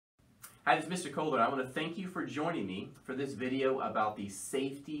Hi, this is Mr. Kohler. I want to thank you for joining me for this video about the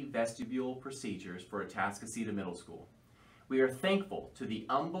safety vestibule procedures for Atascocita Middle School. We are thankful to the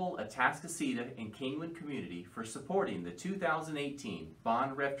humble Atascocita and Kingwood community for supporting the 2018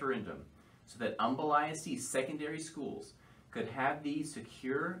 bond referendum so that humble ISD secondary schools could have these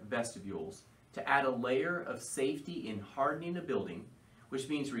secure vestibules to add a layer of safety in hardening a building, which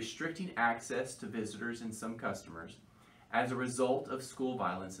means restricting access to visitors and some customers, as a result of school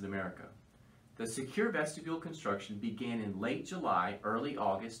violence in America. The secure vestibule construction began in late July, early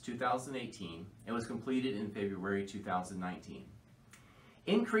August 2018 and was completed in February 2019.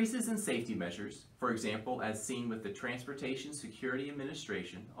 Increases in safety measures, for example, as seen with the Transportation Security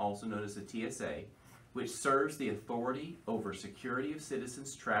Administration, also known as the TSA, which serves the authority over security of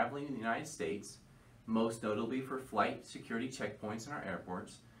citizens traveling in the United States, most notably for flight security checkpoints in our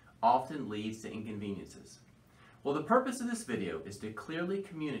airports, often leads to inconveniences. Well, the purpose of this video is to clearly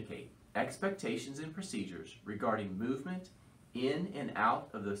communicate expectations and procedures regarding movement in and out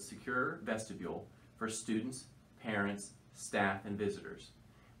of the secure vestibule for students, parents, staff, and visitors.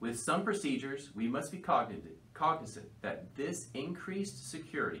 With some procedures, we must be cognizant that this increased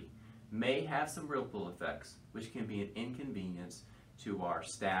security may have some ripple effects, which can be an inconvenience to our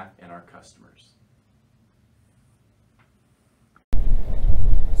staff and our customers.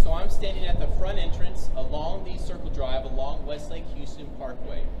 So I'm standing at the front entrance along the Circle Drive along Westlake Houston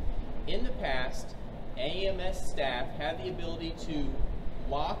Parkway. In the past, AMS staff had the ability to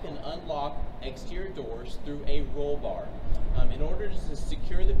lock and unlock exterior doors through a roll bar. In order to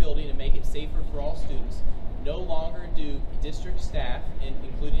secure the building and make it safer for all students, no longer do district staff,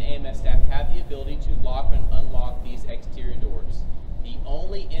 including AMS staff, have the ability to lock and unlock these exterior doors. The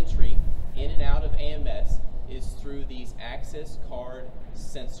only entry in and out of AMS is through these access card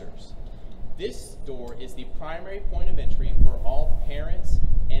sensors. This door is the primary point of entry for all parents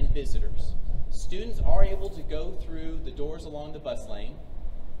and visitors. Students are able to go through the doors along the bus lane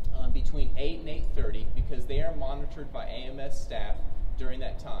between 8 and 8:30 because they are monitored by AMS staff during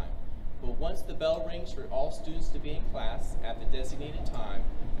that time. But once the bell rings for all students to be in class at the designated time,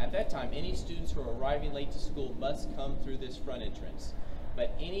 at that time any students who are arriving late to school must come through this front entrance.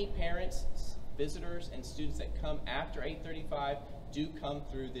 But any parents, visitors, and students that come after 8:35 do come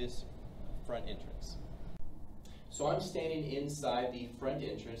through this front entrance. So I'm standing inside the front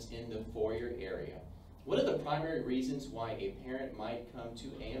entrance in the foyer area. One of the primary reasons why a parent might come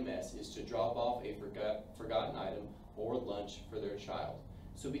to AMS is to drop off a forgotten item or lunch for their child.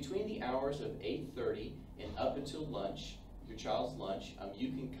 So between the hours of 8:30 and up until lunch, your child's lunch, you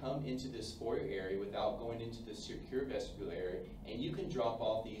can come into this foyer area without going into the secure vestibule area, and you can drop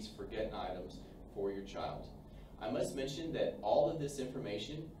off these forgotten items for your child. I must mention that all of this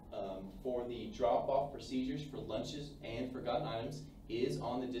information for the drop-off procedures for lunches and forgotten items is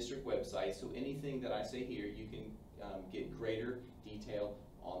on the district website, so anything that I say here you can get greater detail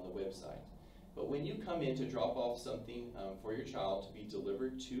on the website. But when you come in to drop off something for your child to be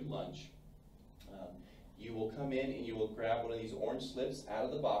delivered to lunch, you will come in and you will grab one of these orange slips out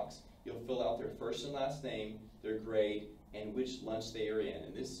of the box. You'll fill out their first and last name, their grade, and which lunch they are in.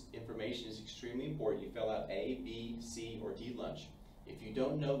 And this information is extremely important. You fill out A, B, C, or D lunch. If you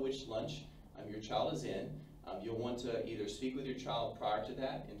don't know which lunch your child is in, you'll want to either speak with your child prior to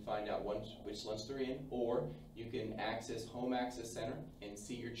that and find out which lunch they're in, or you can access Home Access Center and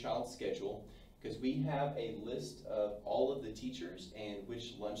see your child's schedule, because we have a list of all of the teachers and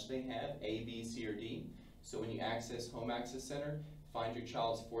which lunch they have, A, B, C, or D. So when you access Home Access Center, find your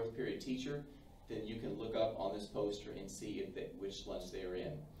child's fourth period teacher, then you can look up on this poster and see which lunch they are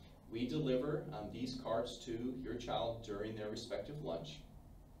in. We deliver these cards to your child during their respective lunch.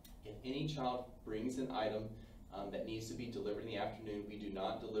 If any child brings an item that needs to be delivered in the afternoon, we do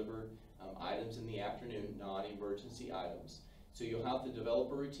not deliver items in the afternoon, non-emergency items. So you'll have to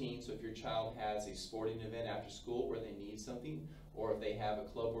develop a routine. So if your child has a sporting event after school where they need something, or if they have a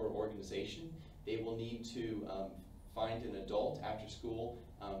club or organization, they will need to find an adult after school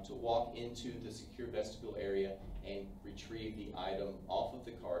to walk into the secure vestibule area and retrieve the item off of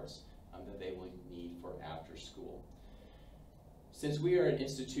the carts that they will need for after school. Since we are an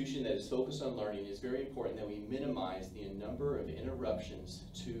institution that is focused on learning, it's very important that we minimize the number of interruptions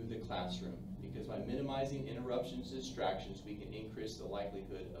to the classroom, because by minimizing interruptions and distractions, we can increase the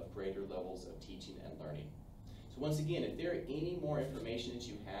likelihood of greater levels of teaching and learning. So once again, if there are any more information that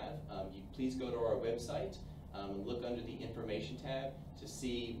you have, please go to our website and look under the information tab to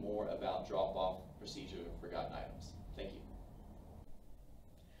see more about drop-off procedure of forgotten items. Thank you.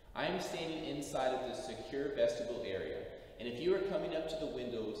 I am standing inside of the secure vestibule area, and if you are coming up to the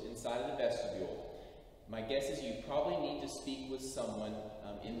windows inside of the vestibule, my guess is you probably need to speak with someone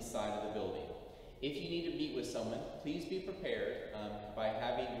inside of the building. If you need to meet with someone, please be prepared by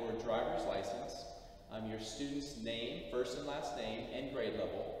having your driver's license, your student's name, first and last name, and grade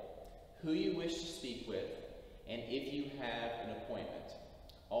level, who you wish to speak with, and if you have an appointment.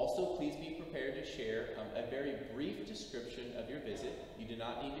 Also, please be prepared to share a very brief description of your visit. You do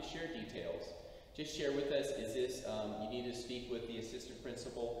not need to share details. Just share with us, is this, you need to speak with the assistant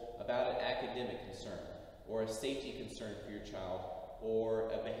principal about an academic concern, or a safety concern for your child,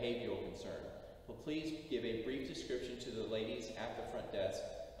 or a behavioral concern. But please give a brief description to the ladies at the front desk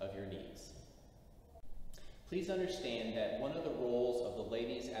of your needs. Please understand that one of the roles of the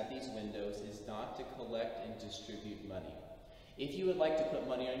ladies at these windows is not to collect and distribute money. If you would like to put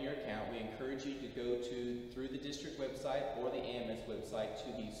money on your account, we encourage you to go through the district website or the AMS website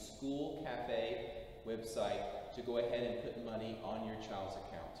to the school cafe website to go ahead and put money on your child's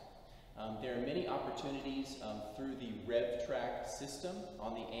account. There are many opportunities through the RevTrack system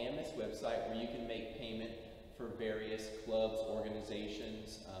on the AMS website where you can make payment for various clubs,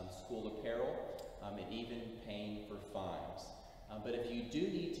 organizations, school apparel, and even paying for fines. But if you do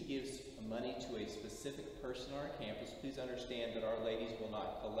need to give money to a specific person on our campus, please understand that our ladies will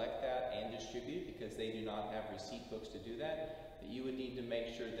not collect that and distribute it because they do not have receipt books to do that. But you would need to make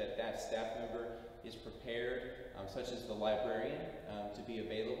sure that that staff member is prepared, such as the librarian, to be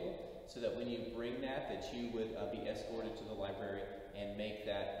available, so that when you bring that you would be escorted to the library and make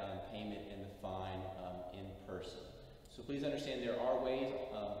that payment and the fine in person. So please understand there are ways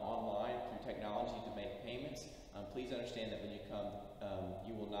online through technology to make payments. Please understand that when you come,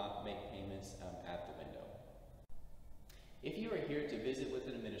 you will not make payments at the window. If you are here to visit with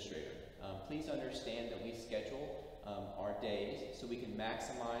an administrator, please understand that we schedule our days so we can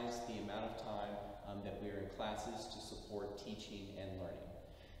maximize the amount of time that we are in classes to support teaching and learning.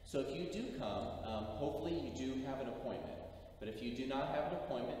 So if you do come, hopefully you do have an appointment. But if you do not have an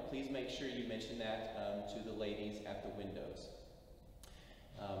appointment, please make sure you mention that to the ladies at the windows.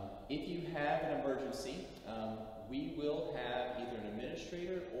 If you have an emergency, we will have either an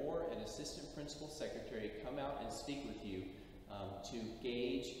administrator or an assistant principal secretary come out and speak with you to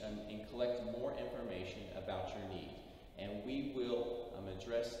gauge and collect more information about your need. And we will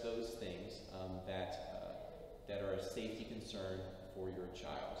address those things that are a safety concern for your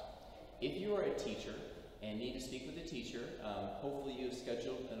child. If you are a teacher and need to speak with a teacher, hopefully you have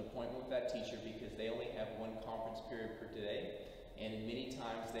scheduled an appointment with that teacher because they only have one conference period per day. And many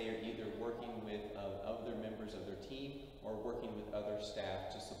times they are either working with other members of their team or working with other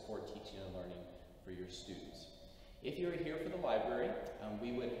staff to support teaching and learning for your students. If you're here for the library,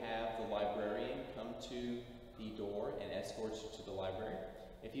 we would have the librarian come to the door and escort you to the library.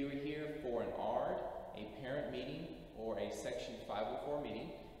 If you are here for an ARD, a parent meeting, or a Section 504 meeting,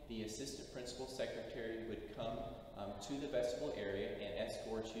 the assistant principal secretary would come to the vestibule area and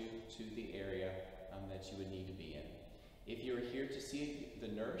escort you to the area that you would need to be in. If you're here to see the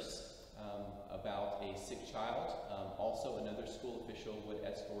nurse about a sick child, also another school official would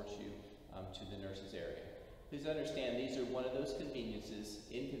escort you to the nurse's area. Please understand these are one of those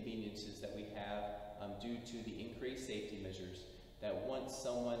inconveniences that we have due to the increased safety measures, that once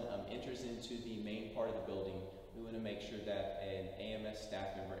someone enters into the main part of the building, we want to make sure that an AMS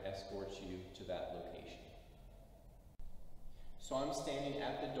staff member escorts you to that location. So I'm standing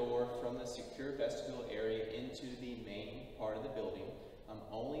at the door from the secure vestibule area into the main part of the building.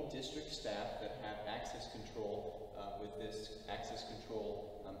 Only district staff that have access control with this access control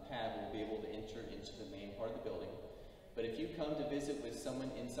pad will be able to enter into the main part of the building. But if you come to visit with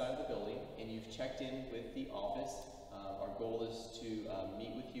someone inside the building and you've checked in with the office, our goal is to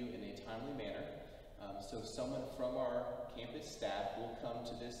meet with you in a timely manner. So someone from our campus staff will come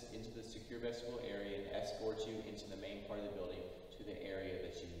into the secure vestibule area and escort you into the main part of the building to the area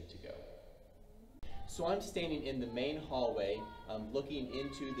that you need to go. So I'm standing in the main hallway looking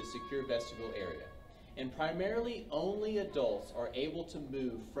into the secure vestibule area. And primarily only adults are able to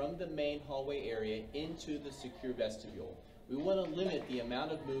move from the main hallway area into the secure vestibule. We want to limit the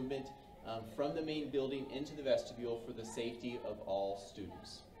amount of movement from the main building into the vestibule for the safety of all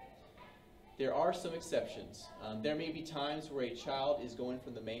students. There are some exceptions. There may be times where a child is going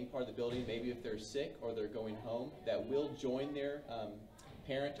from the main part of the building, maybe if they're sick or they're going home, that will join their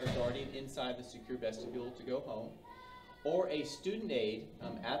parent or guardian inside the secure vestibule to go home. Or a student aide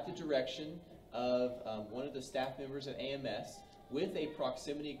at the direction of one of the staff members at AMS with a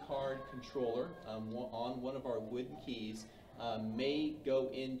proximity card controller on one of our wooden keys may go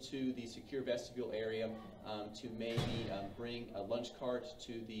into the secure vestibule area to maybe bring a lunch cart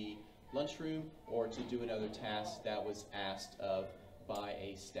to the lunchroom or to do another task that was asked of by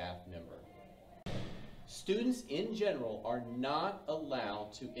a staff member. Students in general are not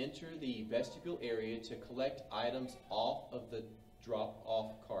allowed to enter the vestibule area to collect items off of the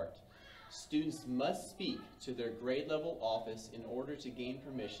drop-off cart. Students must speak to their grade level office in order to gain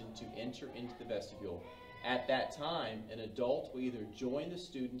permission to enter into the vestibule. At that time, an adult will either join the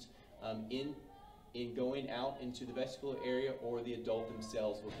student in going out into the vestibule area, or the adult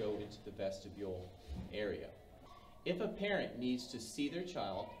themselves will go into the vestibule area. If a parent needs to see their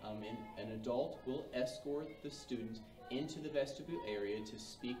child, an adult will escort the student into the vestibule area to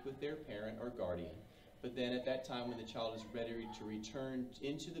speak with their parent or guardian. But then at that time, when the child is ready to return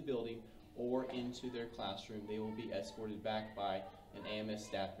into the building or into their classroom, they will be escorted back by an AMS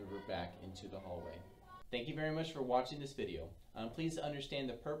staff member back into the hallway. Thank you very much for watching this video. Please understand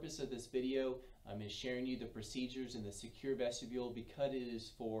the purpose of this video is sharing you the procedures in the secure vestibule, because it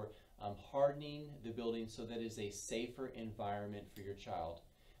is for hardening the building so that it is a safer environment for your child.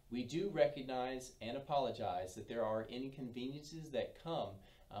 We do recognize and apologize that there are inconveniences that come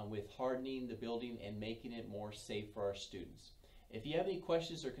with hardening the building and making it more safe for our students. If you have any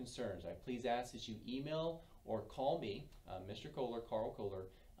questions or concerns, I please ask that you email or call me, Mr. Kohler, Carl Kohler,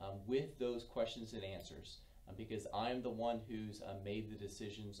 with those questions and answers, because I'm the one who's made the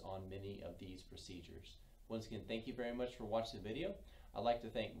decisions on many of these procedures. Once again, thank you very much for watching the video. I'd like to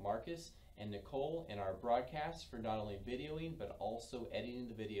thank Marcus and Nicole in our broadcast for not only videoing, but also editing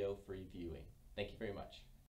the video for viewing. Thank you very much.